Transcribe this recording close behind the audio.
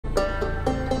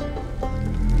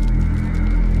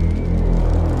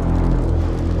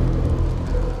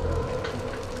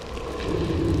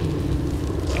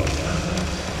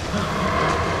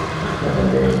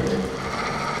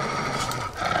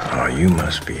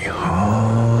must be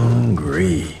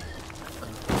hungry.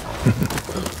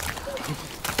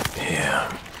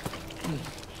 Yeah.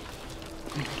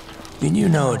 Did you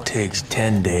know it takes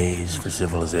 10 days for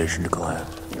civilization to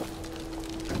collapse?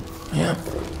 Yeah.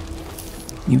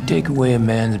 You take away a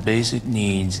man's basic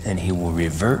needs and he will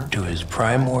revert to his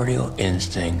primordial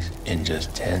instincts in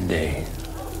just 10 days.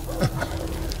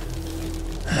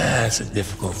 That's a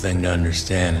difficult thing to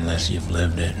understand unless you've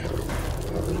lived it.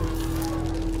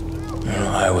 You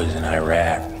know, I was in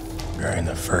Iraq during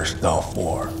the first Gulf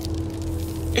War.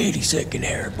 82nd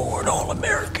Airborne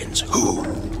All-Americans,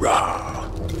 hoorah!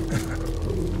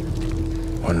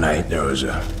 One night there was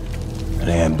an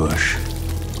ambush.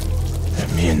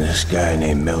 And me and this guy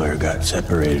named Miller got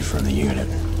separated from the unit.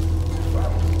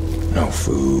 No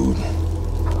food,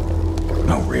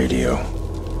 no radio.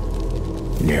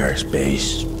 Nearest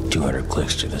base, 200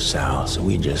 clicks to the south, so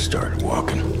we just started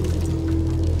walking.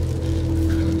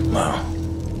 Well,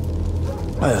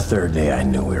 by the third day I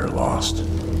knew we were lost.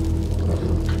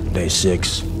 Day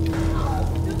 6,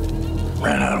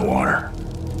 ran out of water.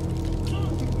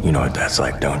 You know what that's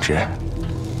like, don't you?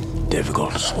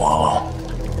 Difficult to swallow.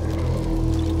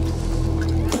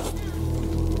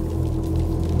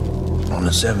 On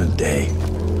the 7th day,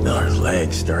 Miller's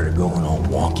legs started going all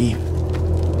wonky.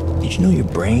 Did you know your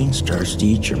brain starts to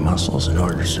eat your muscles in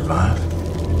order to survive?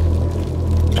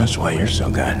 That's why you're so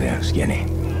goddamn skinny.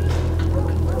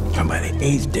 And by the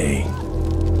 8th day,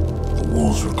 the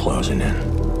wolves were closing in.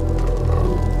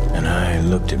 And I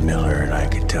looked at Miller and I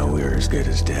could tell we were as good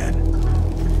as dead.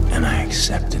 And I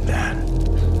accepted that.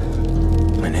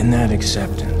 And in that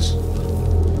acceptance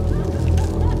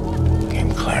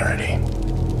came clarity.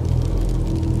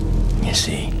 You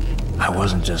see, I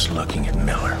wasn't just looking at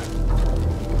Miller.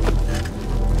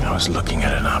 I was looking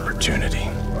at an opportunity.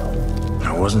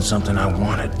 It wasn't something I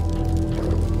wanted.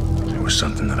 It was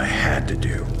something that I had to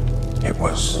do. It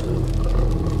was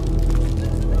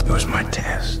my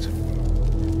test.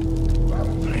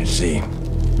 You see,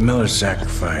 Miller's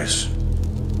sacrifice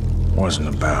wasn't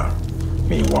about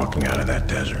me walking out of that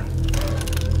desert.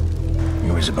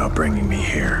 It was about bringing me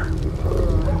here.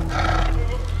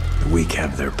 The weak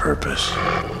have their purpose.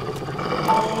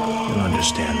 You'll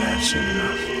understand that soon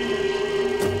enough.